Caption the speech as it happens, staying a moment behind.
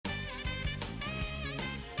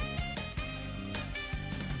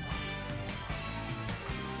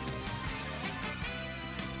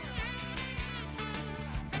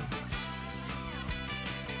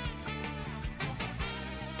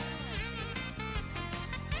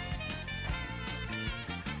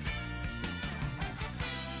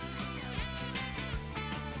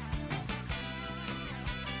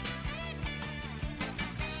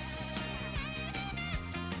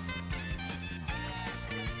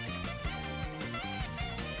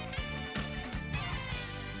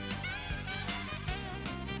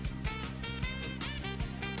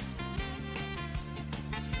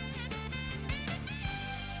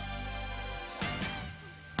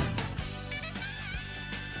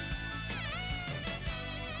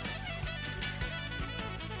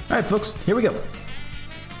Alright folks, here we go.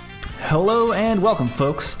 Hello and welcome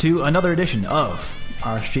folks to another edition of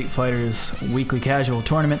our Street Fighters Weekly Casual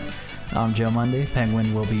Tournament. I'm Joe Monday.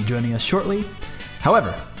 Penguin will be joining us shortly.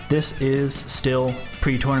 However, this is still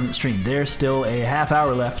pre-tournament stream. There's still a half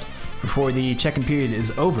hour left before the check-in period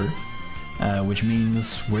is over, which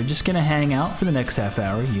means we're just going to hang out for the next half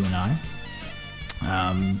hour, you and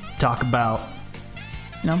I. Talk about,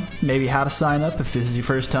 maybe how to sign up if this is your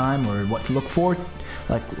first time, or what to look forward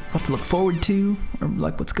to, or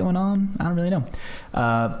like what's going on. I don't really know.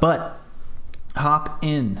 But hop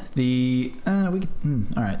in the. All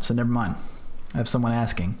right, so never mind. I have someone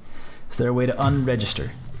asking, is there a way to unregister?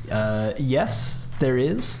 Yes, there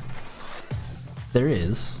is. There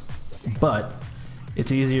is, but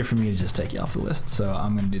it's easier for me to just take you off the list, so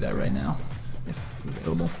I'm going to do that right now, if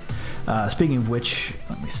available. Speaking of which,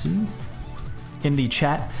 let me see. In the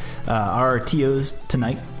chat, our TOs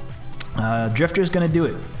tonight. Drifter's gonna do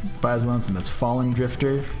it by his lonesome. That's Falling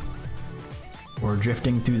Drifter. We're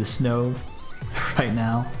drifting through the snow right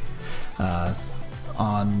now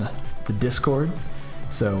on the Discord.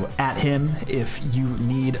 So at him if you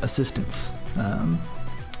need assistance.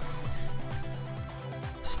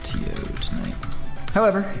 It's TO tonight.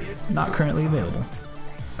 However, not currently available.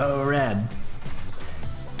 Oh, rad.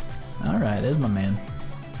 Alright, there's my man.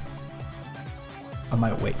 I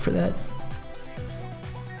might wait for that.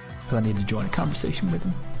 I need to join a conversation with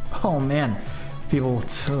him. Oh man, people,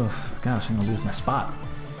 gosh, I'm gonna lose my spot.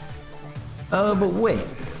 But wait,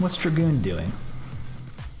 what's Dragoon doing?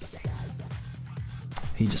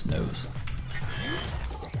 He just knows.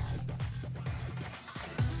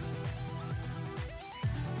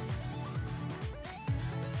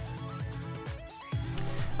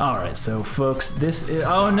 Alright, so folks, this is,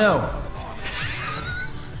 oh no!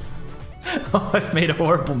 Oh, I've made a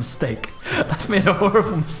horrible mistake. I've made a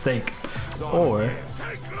horrible mistake. Or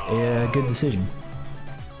a good decision.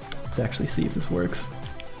 Let's actually see if this works.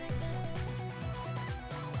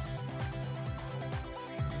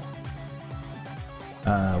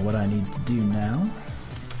 What I need to do now.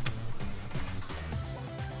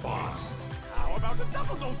 How about the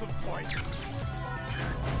double dose of points?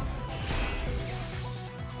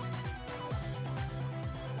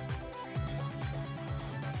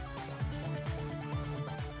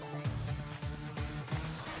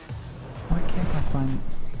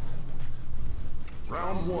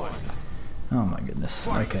 Round one. Oh my goodness.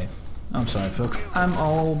 Okay. I'm sorry, folks. I'm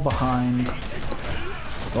all behind.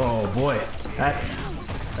 Oh boy. That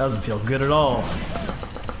doesn't feel good at all.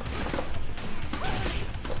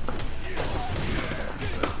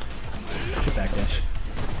 Get back, Dash.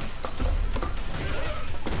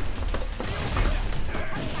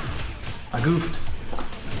 I goofed.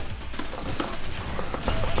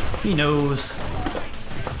 He knows.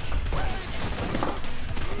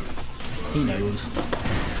 He knows.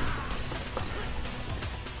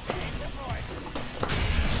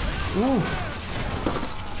 Oof.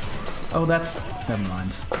 Oh, that's... never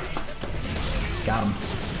mind. Got him.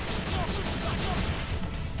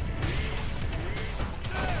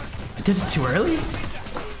 I did it too early?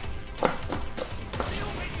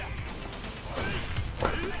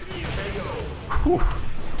 Whew.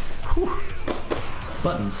 Whew.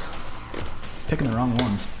 Buttons. Picking the wrong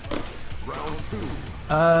ones.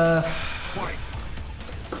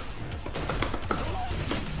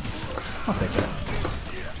 I'll take that.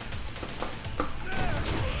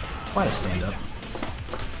 Why to stand up?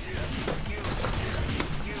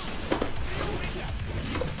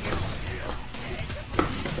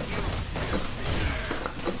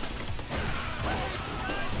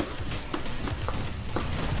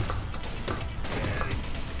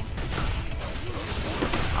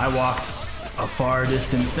 I walked a far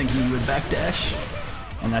distance thinking you would backdash,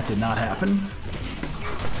 and that did not happen.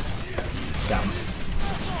 Got him.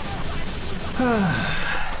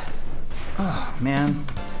 Oh, man.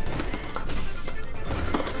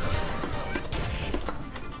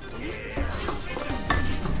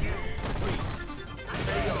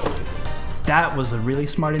 That was a really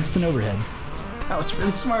smart instant overhead. That was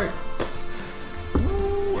really smart.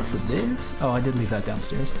 Ooh, yes, it is. Oh, I did leave that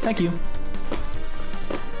downstairs. Thank you.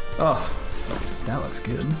 Oh, that looks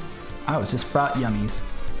good. I was just brought yummies.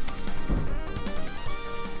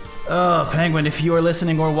 Oh, Penguin, if you are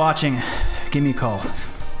listening or watching, give me a call.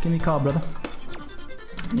 Give me a call, brother.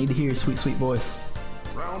 I need to hear your sweet, sweet voice.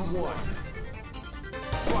 Round one.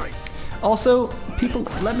 Fight. Also, people,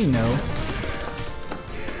 let me know.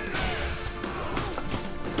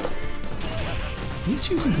 He's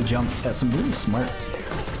choosing to jump at some really smart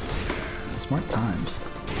times.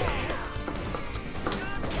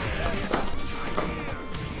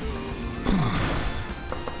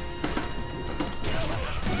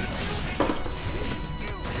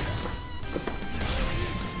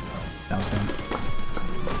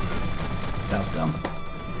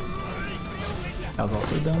 That was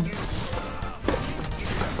also dumb.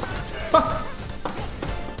 Ah!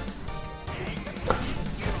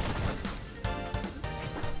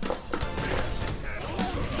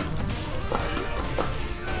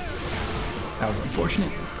 That was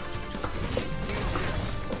unfortunate.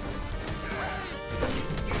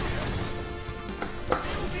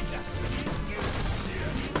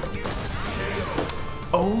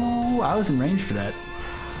 Oh, I was in range for that.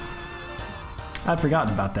 I'd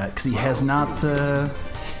forgotten about that because he has not done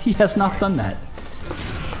that.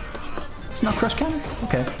 It's not crush counter?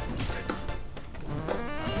 Okay.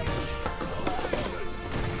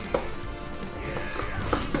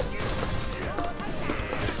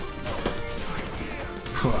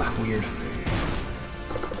 Weird.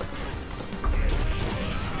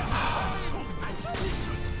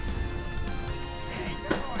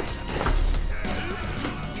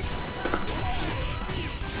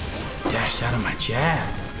 Dashed out of my jab.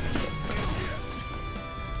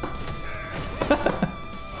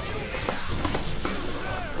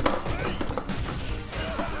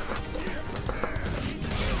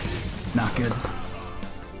 Not good.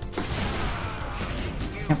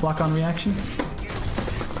 Can't block on reaction?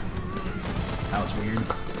 That was weird.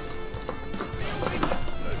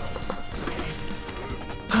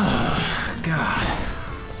 God.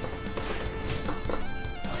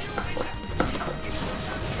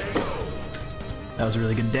 That was a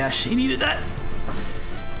really good dash. He needed that.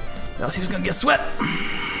 Or else he was gonna get sweat.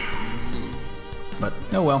 But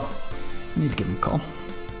oh well. I need to give him a call.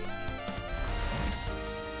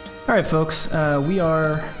 Alright folks, we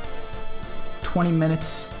are 20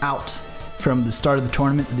 minutes out from the start of the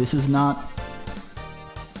tournament. This is not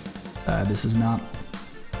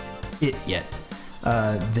it yet.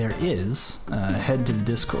 There is, head to the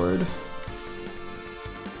Discord.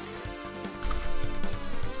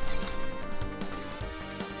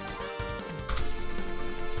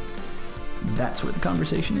 That's where the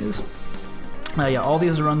conversation is. Yeah, all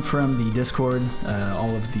these are run from the Discord.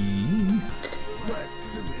 All of the...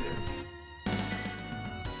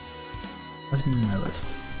 Wasn't in my list.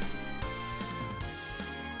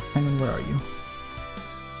 Penguin, where are you?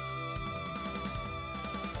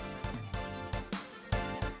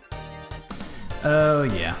 Oh,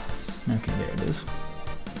 yeah. Okay, there it is.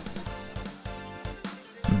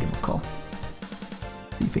 I'm gonna give him a call.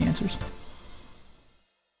 See if he answers.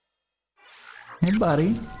 Hey,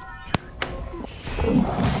 buddy.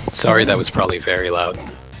 Sorry, that was probably very loud.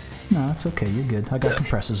 No, it's okay. You're good. I got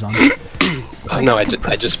compressors on. No, I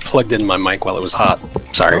just plugged in my mic while it was hot.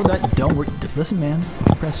 Sorry. Oh, don't worry. Listen, man.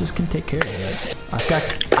 Compressors can take care of that. I've got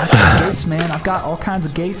gates, man. I've got all kinds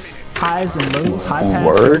of gates. Highs and lows. High pass,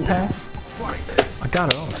 low pass. I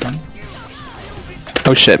got it all, son.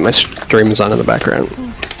 Oh shit, my stream is on in the background.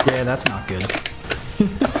 Yeah, that's not good.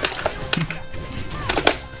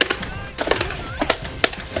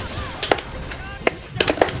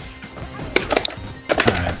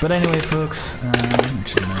 Alright, but anyway, folks,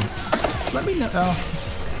 actually, no. Let me know. Oh,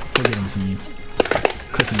 we're getting some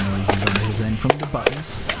clicking noises on his end from the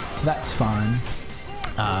buttons. That's fine.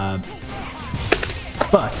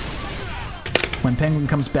 But when Penguin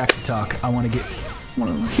comes back to talk, I want to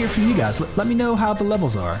hear from you guys. Let me know how the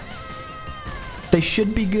levels are. They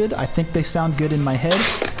should be good. I think they sound good in my head.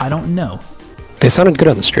 I don't know. They sounded good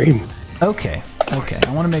on the stream. Okay.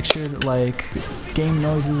 I want to make sure that, like, game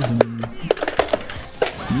noises and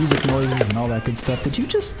music noises and all that good stuff. Did you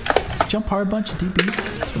just jump hard bunch of DB?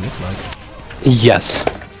 That's what it looked like. Yes.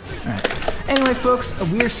 Alright. Anyway, folks,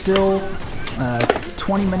 we're still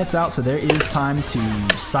 20 minutes out, so there is time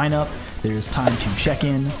to sign up. There's time to check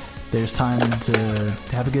in. There's time to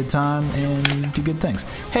have a good time and do good things.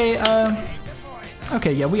 Hey,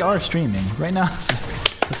 okay, yeah, we are streaming. Right now,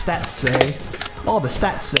 the stats say, all the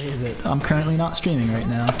stats say that I'm currently not streaming right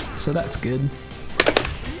now, so that's good.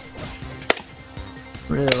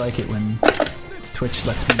 Really like it when Twitch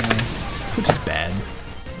lets me know. Twitch is bad.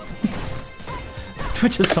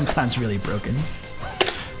 Twitch is sometimes really broken.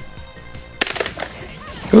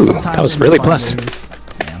 Ooh, that was really blessed.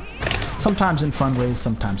 Yeah. Sometimes in fun ways,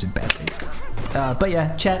 sometimes in bad ways. But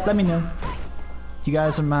yeah, chat, let me know. You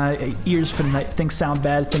guys are my ears for the night. Things sound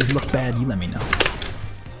bad, things look bad, you let me know.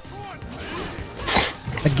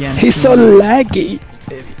 Again, he's so laggy.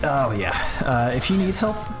 Oh yeah. If you need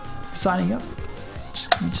help signing up,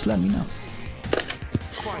 just let me know.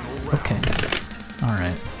 Okay. All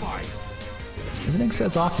right. Everything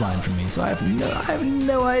says offline for me, so I have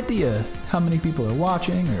no idea how many people are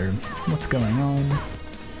watching or what's going on.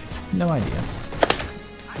 No idea.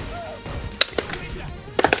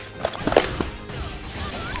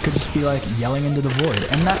 Could just be like yelling into the void,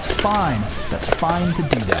 and that's fine. That's fine to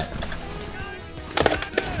do that.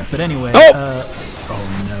 But anyway, Oh!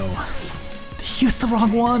 Oh no. He used the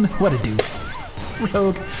wrong one! What a doof.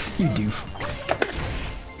 Rogue, you doof.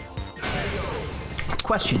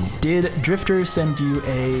 Question, did Drifter send you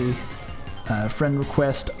a friend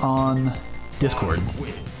request on Discord?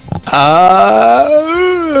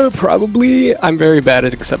 Probably. I'm very bad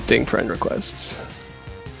at accepting friend requests.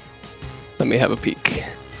 Let me have a peek.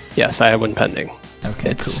 Yes, I have one pending. Okay,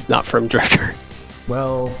 It's cool. not from Drifter.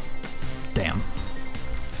 Well, damn.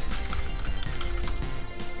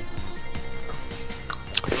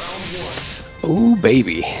 Ooh,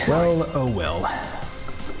 baby. Well, oh well.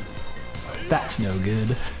 That's no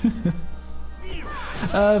good.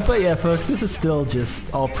 But yeah, folks, this is still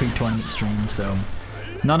just all pre-tournament stream, so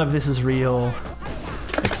none of this is real,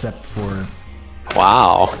 except for,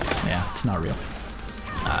 Wow. yeah, it's not real.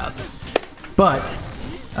 But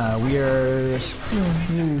we are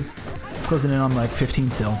closing in on like 15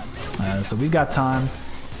 till, so we've got time.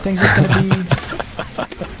 Things are gonna be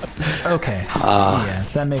okay. Yeah,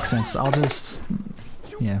 that makes sense. I'll just,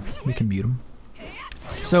 yeah, we can mute them.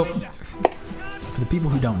 So, for the people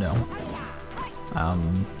who don't know,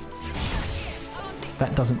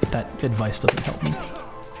 that advice doesn't help me.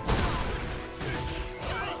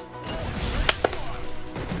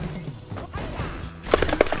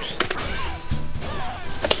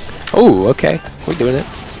 Oh, okay. We're doing it.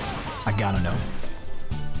 I gotta know.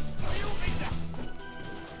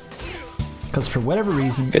 Because for whatever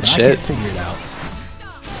reason, Good I shit. can't figure it out.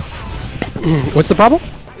 What's the problem?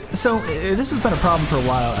 So, this has been a problem for a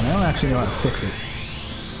while, and I don't actually know how to fix it.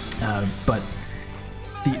 But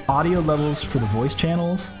the audio levels for the voice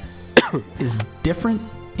channels is different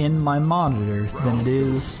in my monitor than it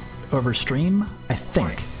is over stream, I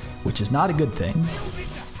think, which is not a good thing.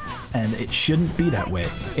 And it shouldn't be that way.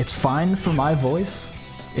 It's fine for my voice,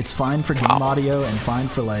 it's fine for game audio, and fine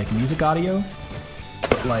for like music audio.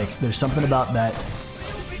 But like, there's something about that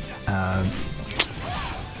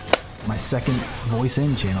my second voice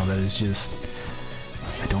in channel that is just,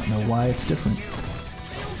 I don't know why it's different.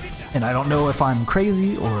 And I don't know if I'm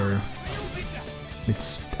crazy or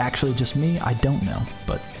it's actually just me. I don't know,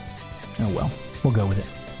 but oh well, we'll go with it.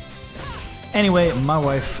 Anyway, my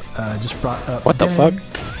wife just brought up What the dinner. fuck?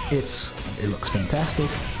 It looks fantastic.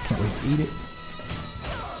 Can't wait to eat it.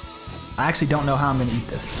 I actually don't know how I'm gonna eat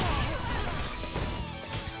this.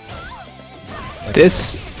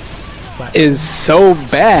 This is so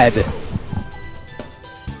bad.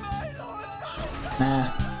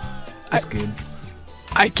 Nah, it's good.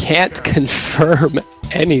 I can't confirm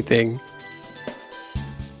anything.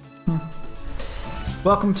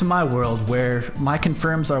 Welcome to my world where my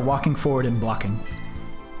confirms are walking forward and blocking.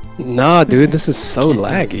 Nah, dude, this is so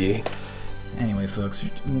laggy. Anyway, folks,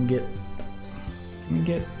 you can get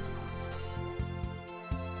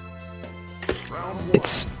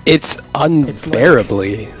It's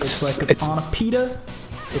unbearably. it's like on a pita.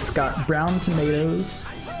 It's got brown tomatoes,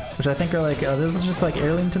 which I think are like those are just like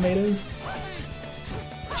heirloom tomatoes.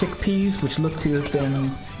 Chickpeas, which look to have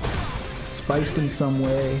been spiced in some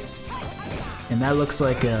way, and that looks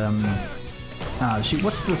like shoot,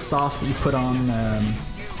 what's the sauce that you put on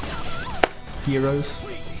gyros?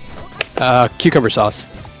 Cucumber sauce.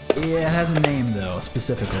 Yeah, it has a name though,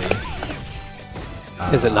 specifically.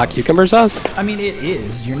 Is it not cucumber sauce? I mean, it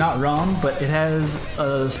is. You're not wrong, but it has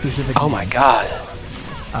a specific Oh my god.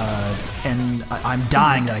 and I'm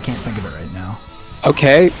dying that I can't think of it right now.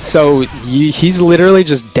 Okay, so he's literally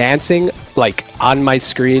just dancing, like, on my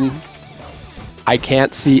screen. I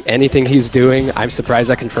can't see anything he's doing. I'm surprised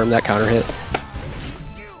I confirmed that counter hit.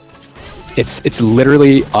 It's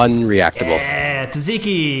literally unreactable. Yeah,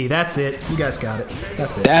 Tzatziki, that's it. You guys got it.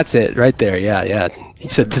 That's it. That's it, right there. Yeah, yeah. You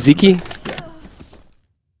said tzatziki?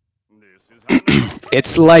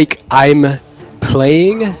 It's like I'm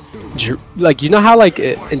playing, like, you know how like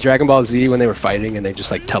in Dragon Ball Z when they were fighting and they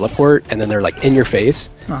just like teleport and then they're like in your face?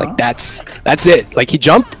 Like that's it. Like he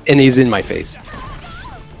jumped and he's in my face.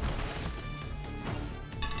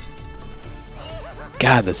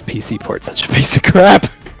 God, this PC port's such a piece of crap.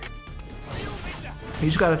 You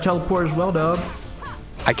just gotta teleport as well, dog.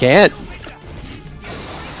 I can't.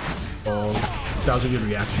 Oh, that was a good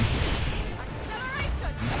reaction.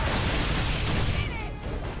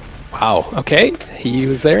 Wow, okay. He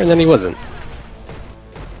was there and then he wasn't.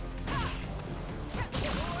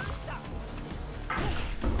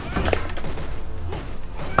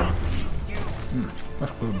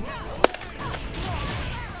 That's good.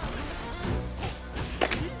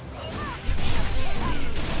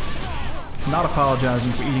 Not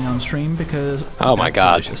apologizing for eating on stream because Oh my that's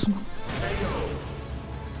God. delicious.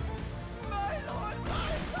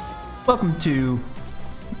 Welcome to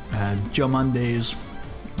Joe Monday's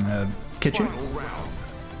Kitchen. Final round.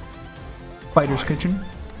 Fighter's Kitchen.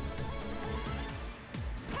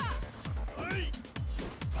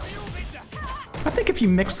 I think if you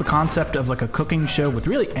mix the concept of like a cooking show with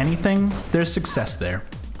really anything, there's success there.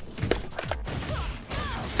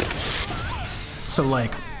 So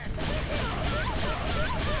like,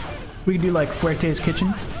 we could do like Fuerte's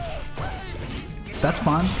Kitchen. That's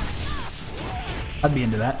fun. I'd be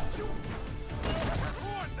into that.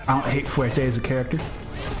 I don't hate Fuerte as a character.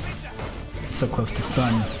 So close to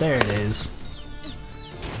stun. There it is.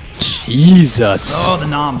 Jesus. Oh, the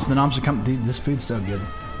noms. The noms are coming. Dude, this food's so good.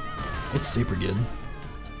 It's super good.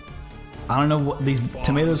 I don't know what these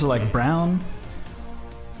tomatoes are like. Brown.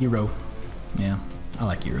 Gyro. Yeah, I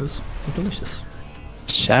like gyros. They're delicious.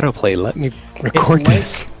 Shadowplay, let me record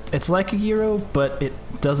this. It's like a gyro, but it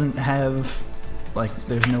doesn't have, like,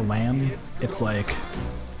 there's no lamb. It's like,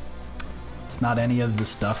 it's not any of the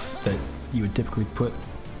stuff that you would typically put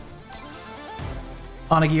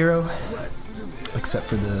on a gyro, except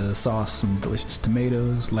for the sauce, some delicious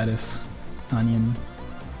tomatoes, lettuce, onion,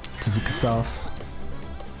 tzatziki sauce,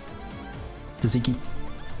 tzatziki,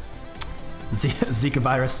 Zika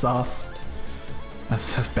virus sauce.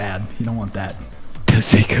 That's bad. You don't want that. The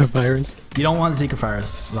Zika virus? You don't want Zika virus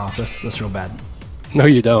sauce. That's real bad. No,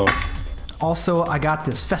 you don't. Also, I got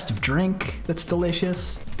this festive drink that's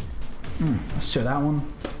delicious. Let's show that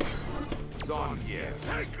one.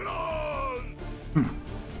 Cyclone!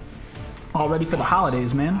 All ready for the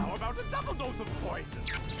holidays, man. How about a double dose of poison?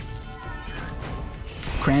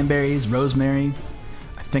 Cranberries, rosemary.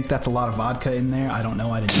 I think that's a lot of vodka in there. I don't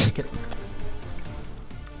know. I didn't make it.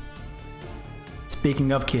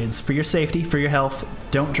 Speaking of kids, for your safety, for your health,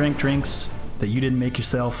 don't drink drinks that you didn't make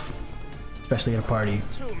yourself, especially at a party.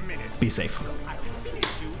 2 minutes. Be safe. I'll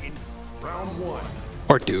finish you in Round one.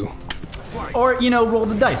 Or do. Or, you know, roll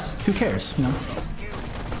the dice. Who cares, you know?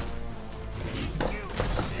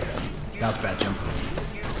 That was a bad jump.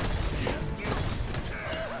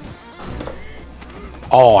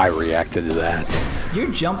 Oh, I reacted to that. Your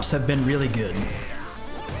jumps have been really good.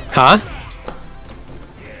 Huh?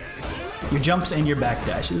 Your jumps and your back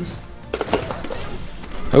dashes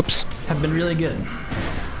Oops. have been really good.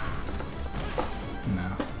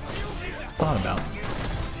 No. Thought about.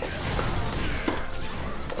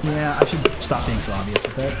 Yeah, I should stop being so obvious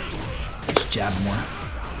with that. Just jab more.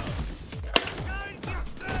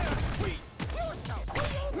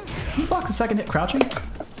 Can you block the second hit crouching?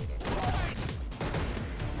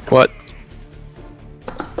 What?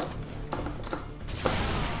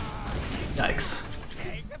 Yikes.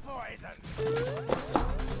 take the poison.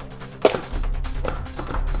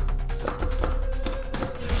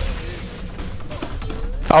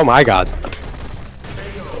 Oh my god.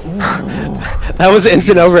 That was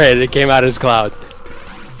instant overhead. It came out as Cloud.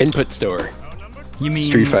 Input store. You mean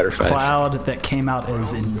Street Fighter V. Cloud that came out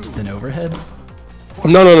as instant overhead?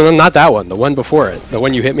 No, not that one. The one before it. The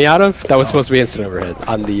one you hit me out of. That was supposed to be instant overhead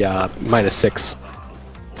on the -6.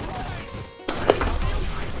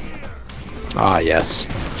 Ah, yes.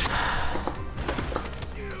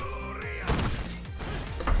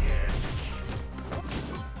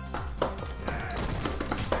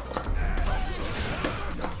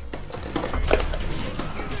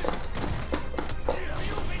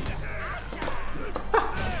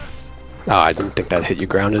 Oh, I didn't think that hit you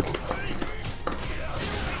grounded.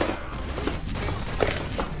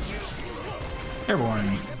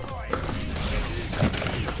 Airborne.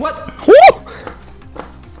 What? Woo!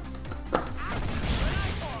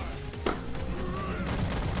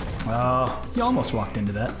 Oh, you almost walked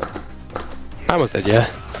into that. I almost did, yeah.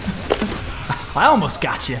 I almost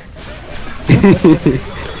got you.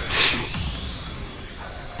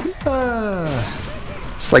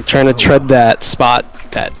 It's like trying to tread that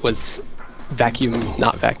spot that was vacuum,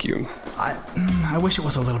 not vacuum. I wish it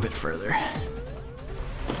was a little bit further.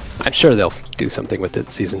 I'm sure they'll do something with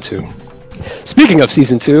it season 2. Speaking of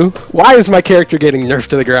season 2, why is my character getting nerfed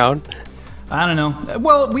to the ground? I don't know.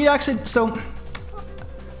 Well, we actually, so,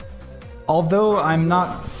 although I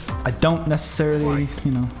don't necessarily,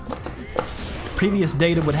 you know, previous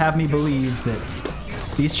data would have me believe that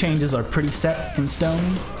these changes are pretty set in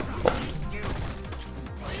stone.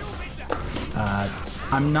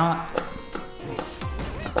 I'm not.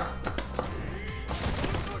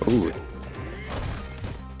 Ooh.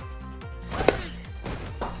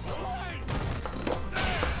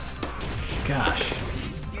 Gosh.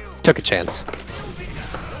 Took a chance.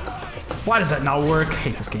 Why does that not work? I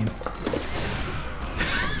hate this game.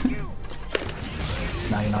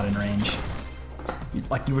 Now you're not in range.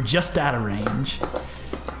 Like you were just out of range.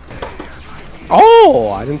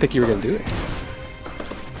 Oh, I didn't think you were gonna do it.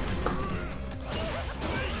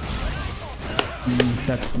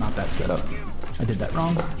 That's not that setup. I did that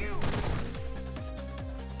wrong.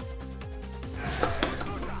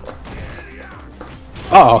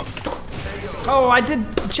 Oh, Oh, I did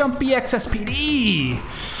jump BXSPD.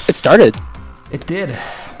 it started. It did.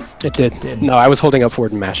 It did. No, I was holding up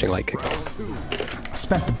forward and mashing like.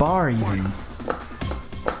 Spent the bar even.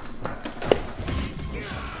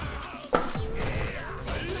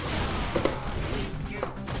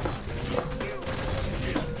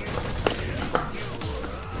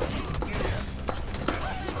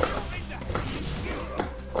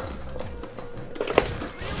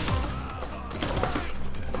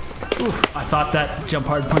 Oof, I thought that jump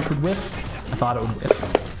hard punch would whiff. I thought it would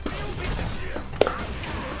whiff.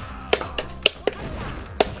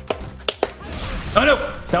 Oh no!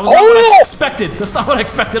 That was not what I expected! That's not what I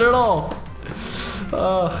expected at all!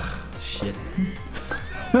 Ugh, shit.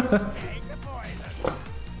 I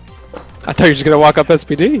thought you were just gonna walk up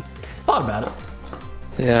SPD. Thought about it.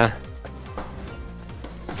 Yeah.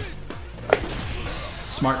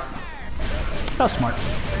 Smart. That was smart.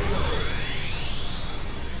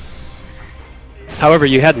 However,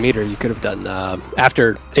 you had meter. You could have done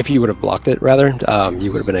after if you would have blocked it. Rather,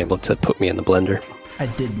 you would have been able to put me in the blender. I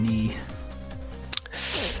did knee.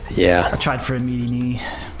 Yeah. I tried for a meaty knee.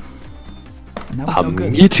 And that was A no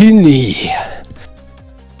good. meaty knee.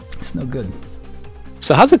 It's no good.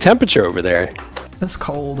 So how's the temperature over there? It's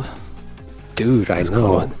cold. Dude, I know.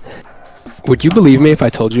 cold. Would you believe me if I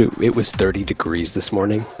told you it was 30 degrees this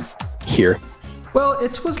morning? Here. Well,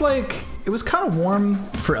 it was like, it was kind of warm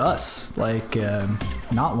for us, like,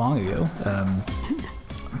 not long ago.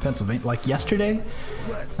 In Pennsylvania, like yesterday,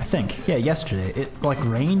 I think. Yeah, yesterday. It, like,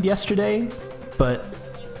 rained yesterday, but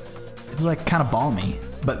it was, like, kind of balmy.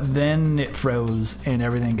 But then it froze and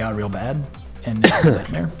everything got real bad, and it was a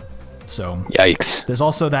nightmare. So, Yikes. there's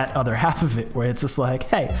also that other half of it where it's just like,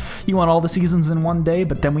 hey, you want all the seasons in one day,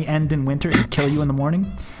 but then we end in winter and kill you in the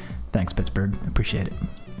morning? Thanks, Pittsburgh. Appreciate it.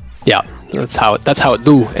 Yeah, that's how it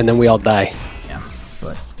do, and then we all die. Yeah,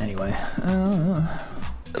 but anyway.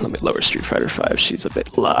 Let me lower Street Fighter 5. She's a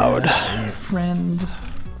bit loud. Add a friend.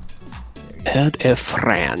 Add a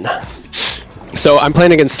friend. So I'm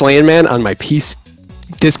playing against Slaying Man on my PC.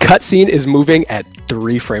 This cutscene is moving at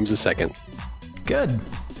 3 frames a second. Good.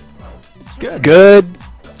 Good. Good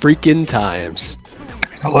freaking times.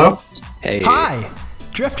 Hello? Hey. Hi,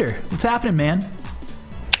 Drifter. What's happening, man?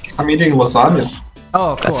 I'm eating lasagna.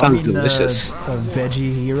 Oh, cool. That sounds I'm eating delicious. A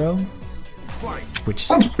veggie hero, which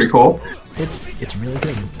Sounds pretty cool. it's really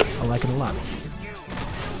good. I like it a lot.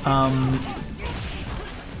 What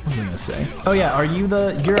was I gonna say? Oh yeah,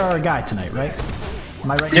 you're our guy tonight, right?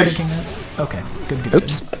 Am I right in Yep. thinking that? Okay, good.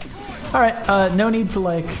 Oops. Good. All right, no need to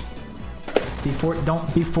like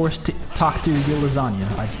don't be forced to talk through your lasagna.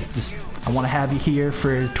 I want to have you here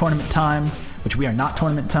for tournament time, which we are not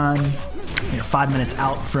tournament time. You're 5 minutes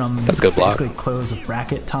out from That's a good block. basically close of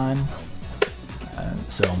bracket time.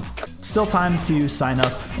 So still time to sign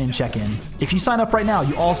up and check in. If you sign up right now,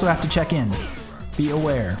 you also have to check in. Be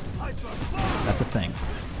aware. That's a thing.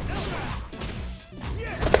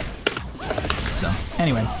 So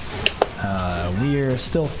anyway, we're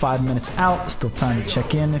still 5 minutes out. Still time to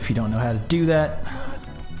check in if you don't know how to do that.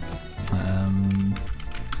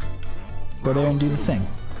 Go there and do the thing.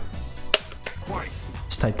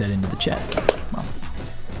 Just type that into the chat. Well,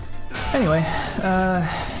 anyway,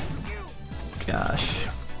 gosh,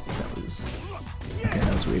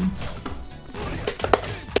 that was weird.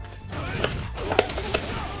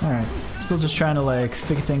 All right, still just trying to like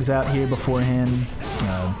figure things out here beforehand,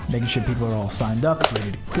 making sure people are all signed up,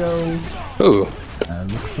 ready to go. Ooh.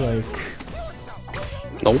 Looks like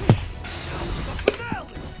Nope.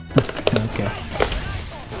 okay.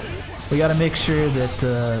 We gotta make sure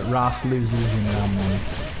that Ross loses in round 1.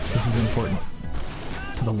 This is important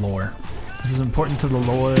to the lore. This is important to the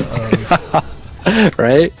lore of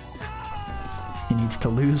Right? he needs to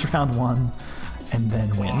lose round 1 and then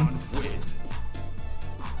win.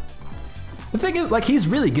 The thing is, like, he's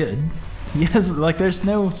really good. He has, like, there's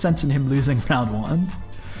no sense in him losing round 1.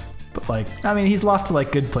 But, like, I mean, he's lost to,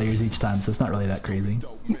 like, good players each time, so it's not really that crazy.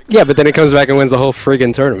 Yeah, but then it comes back and wins the whole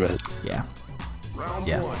friggin' tournament. Yeah.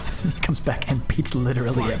 Yeah. He comes back and beats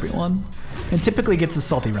literally everyone. And typically gets a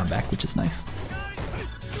salty run back, which is nice.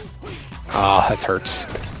 Ah, that hurts.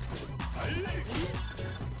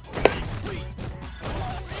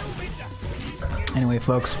 Anyway,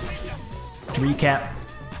 folks, to recap,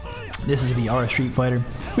 this is the Aura Street Fighter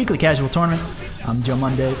Weekly Casual Tournament. I'm Joe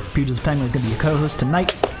Monday. Pugel's Penguin is going to be your co-host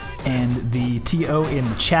tonight. And the TO in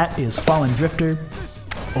the chat is Fallen Drifter.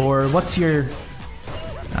 Or what's your...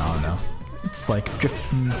 I don't know. It's like...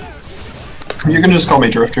 You can just call me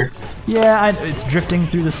Drifter. Yeah, it's drifting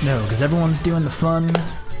through the snow because everyone's doing the fun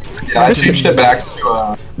Yeah, I changed it back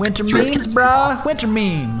to winter Drifter. memes, brah. Winter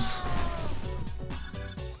memes.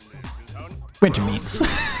 Winter memes.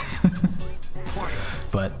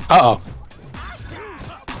 But Uh-oh.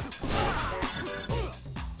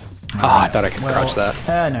 I thought I could crouch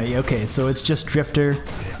that. No, yeah, okay, so it's just Drifter.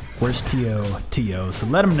 Where's T.O.? So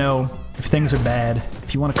let him know if things are bad.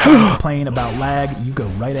 If you want to complain about lag, you go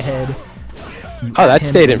right ahead. Oh, that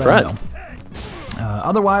stayed in front.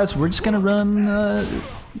 Otherwise, we're just gonna run a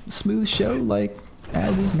smooth show, like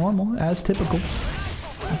as is normal, as typical.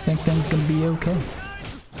 I think things gonna be okay.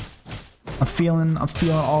 I'm feeling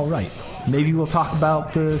all right. Maybe we'll talk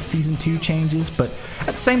about the season 2 changes, but at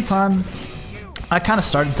the same time, I kind of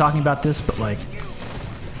started talking about this, but like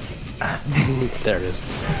There it is.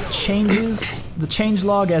 changes, the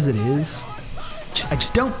changelog as it is, I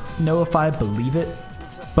don't know if I believe it,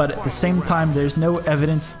 but at the same time, there's no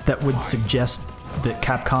evidence that would suggest that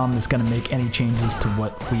Capcom is going to make any changes to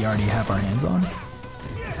what we already have our hands on.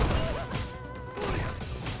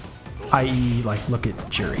 I.e., like, look at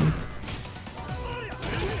Jury.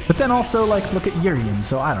 But then also, like, look at Urien,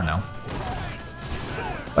 so I don't know.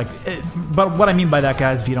 Like, but what I mean by that,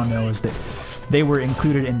 guys, if you don't know, is that they were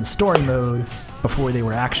included in the story mode before they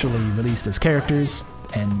were actually released as characters.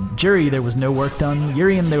 And Jury, there was no work done.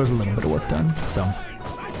 Urien, there was a little bit of work done. So,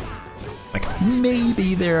 like,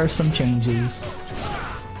 maybe there are some changes.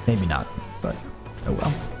 Maybe not, but oh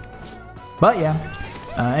well. But yeah.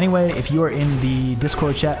 Anyway, if you are in the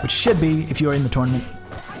Discord chat, which should be if you are in the tournament,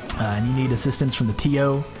 and you need assistance from the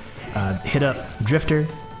TO, hit up Drifter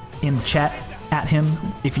in the chat at him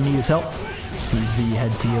if you need his help. He's the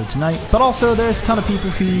head TO tonight. But also, there's a ton of people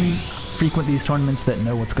who frequent these tournaments that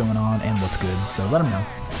know what's going on and what's good, so let them know.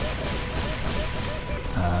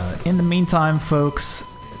 In the meantime, folks,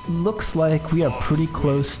 looks like we are pretty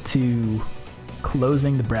close to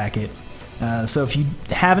closing the bracket. So if you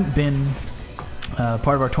haven't been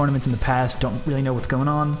part of our tournaments in the past, don't really know what's going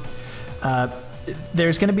on,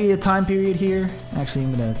 there's going to be a time period here. Actually,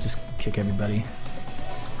 I'm going to just kick everybody.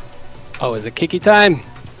 Oh, is it kicky time?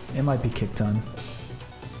 It might be kick time.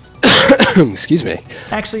 Excuse me.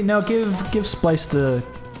 Actually, no. Give Splice the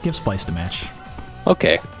match.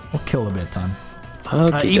 Okay. We'll kill a bit of time.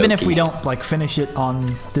 Okie Even if we dokie. don't like finish it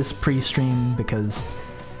on this pre-stream, because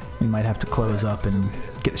we might have to close up and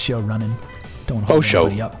get the show running. Don't hold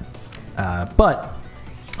anybody up. But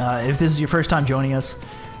if this is your first time joining us,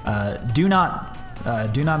 do not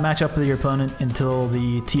match up with your opponent until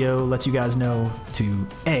the TO lets you guys know to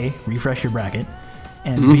A, refresh your bracket,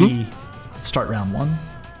 and B, start round 1.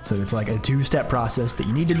 So it's like a 2-step process that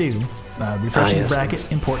you need to do. Refreshing the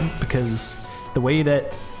bracket, important, because the way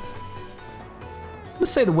that, let's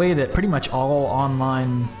say the way that pretty much all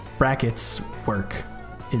online brackets work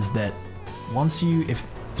is that once you,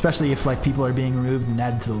 especially if like people are being removed and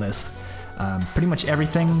added to the list, pretty much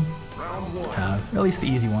everything, at least the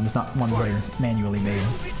easy ones, not ones that are manually made,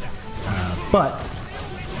 but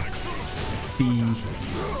the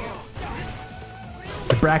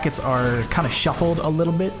brackets are kind of shuffled a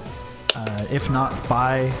little bit, if not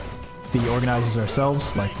by the organizers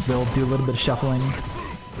ourselves. Like, we'll do a little bit of shuffling,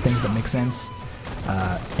 things that make sense,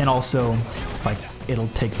 and also, like, it'll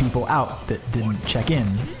take people out that didn't check in.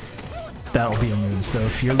 That'll be removed. So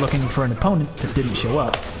if you're looking for an opponent that didn't show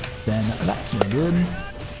up, then that's no good.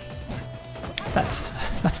 That's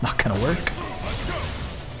not gonna work,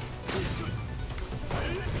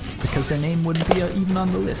 because their name wouldn't be even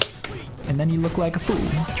on the list, and then you look like a fool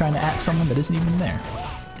trying to at someone that isn't even there.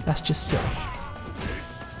 That's just silly.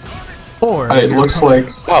 Or it looks like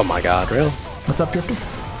Oh my god, real? what's up, Drifter?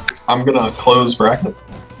 I'm gonna close bracket.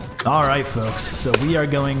 All right, folks. So we are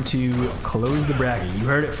going to close the bracket. You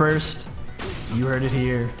heard it first. You heard it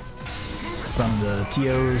here from the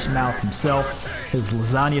TO's mouth himself, his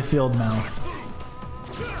lasagna-filled mouth.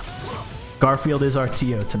 Garfield is our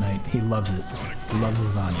TO tonight. He loves it. He loves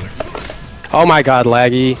lasagnas. Oh my god,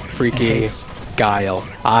 laggy, And freaking hates- guile.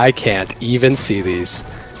 I can't even see these.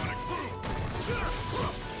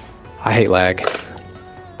 I hate lag.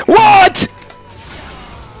 What?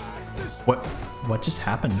 What just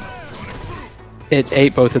happened? It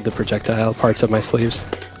ate both of the projectile parts of my sleeves.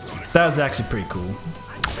 That was actually pretty cool.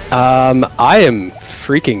 I am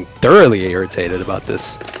freaking thoroughly irritated about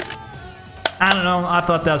this. I don't know. I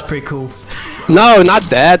thought that was pretty cool. No, not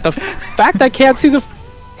that. The fact I can't see the...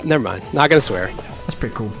 Never mind. Not gonna swear. That's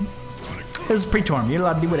pretty cool. This is pre-tournament. You're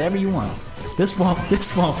allowed to do whatever you want. This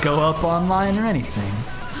won't go up online or anything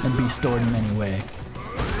and be stored in any way.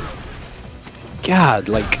 God,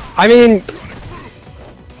 like, I mean...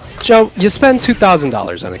 Joe, you spend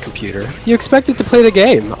 $2,000 on a computer. You expect it to play the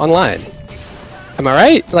game online. Am I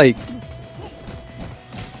right? Like,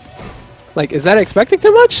 is that expecting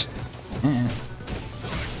too much?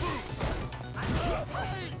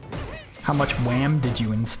 How much WAM did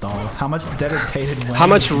you install? How much dedicated WAM? How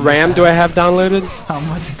much do you RAM have? do I have downloaded? How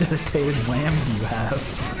much dedicated WAM do you have?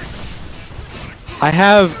 I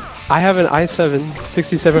have an i7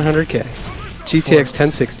 6700K, GTX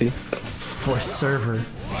 1060. For server.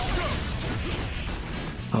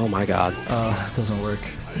 Oh my god. It doesn't work.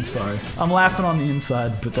 I'm sorry. I'm laughing on the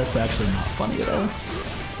inside, but that's actually not funny at all.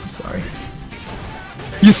 I'm sorry.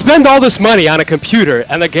 You spend all this money on a computer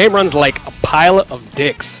and the game runs like a pile of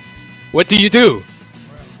dicks. What do you do?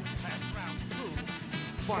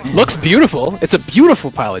 Looks beautiful. It's a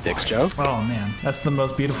beautiful pile of dicks, Joe. Oh man, that's the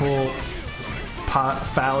most beautiful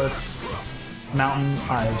phallus mountain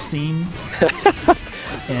I've seen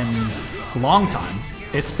in a long time.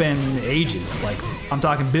 It's been ages, like I'm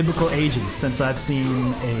talking biblical ages, since I've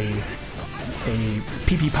seen a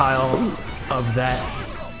pee-pee pile of that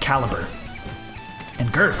caliber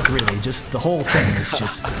and girth. Really, just the whole thing is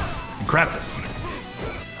just incredible.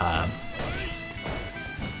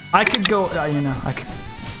 I could go, I could.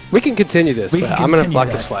 We can continue this, We but can I'm gonna continue block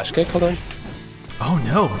that. this flash kick. Hold on. Oh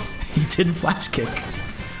no, he didn't flash kick.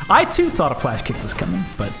 I too thought a flash kick was coming,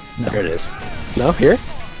 but no. There it is. No, here?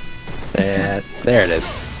 And there it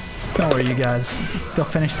is. Don't worry, you guys. They'll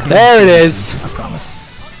finish the game. There it soon, is. I promise.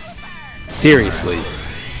 Seriously.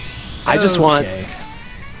 I just want... Okay.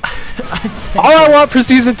 All I want for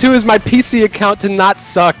Season 2 is my PC account to not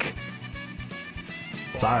suck.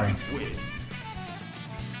 Sorry.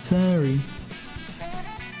 Sorry.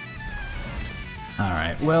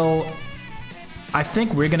 Alright, well, I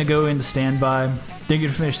think we're going to go into standby. They're going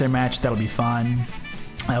to finish their match. That'll be fine.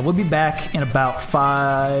 We'll be back in about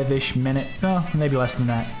 5-ish minutes. Well, maybe less than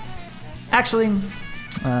that. Actually,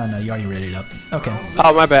 no, you already read it up. Okay.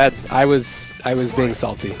 Oh, my bad. I was being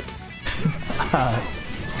salty.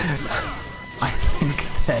 I think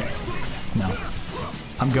that... No.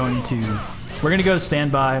 We're going to go to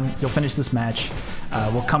standby. You'll finish this match.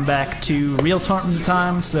 We'll come back to real tournament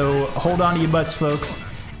time, so hold on to your butts, folks.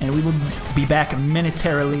 And we will be back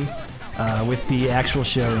momentarily with the actual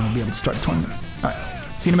show, and we'll be able to start the tournament. Alright.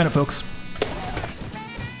 See you in a minute, folks.